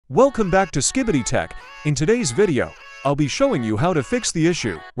Welcome back to SKIBIDI Tech. In today's video, I'll be showing you how to fix the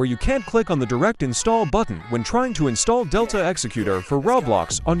issue where you can't click on the direct install button when trying to install Delta Executor for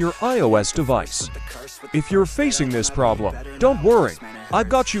Roblox on your iOS device. If you're facing this problem, don't worry, I've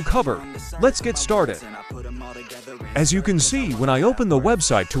got you covered. Let's get started. As you can see, when I open the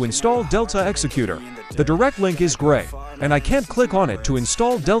website to install Delta Executor, the direct link is gray, and I can't click on it to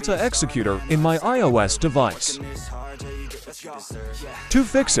install Delta Executor in my iOS device. To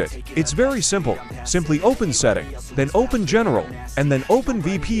fix it, it's very simple. Simply open Setting, then open General, and then open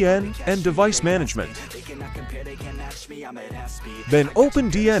VPN and Device Management. Then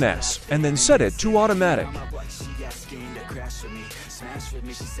open DNS, and then set it to Automatic.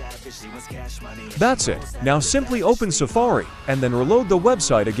 That's it. Now simply open Safari, and then reload the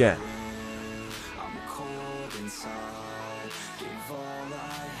website again.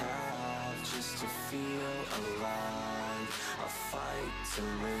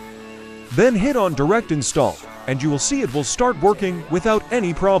 Then hit on Direct Install, and you will see it will start working without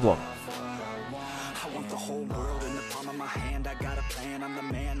any problem.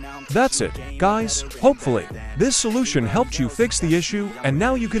 That's it, guys. Hopefully, this solution helped you fix the issue, and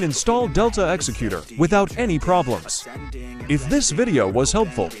now you can install Delta Executor without any problems. If this video was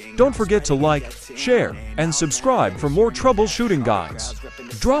helpful, don't forget to like, share, and subscribe for more troubleshooting guides.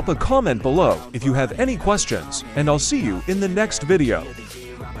 Drop a comment below if you have any questions, and I'll see you in the next video.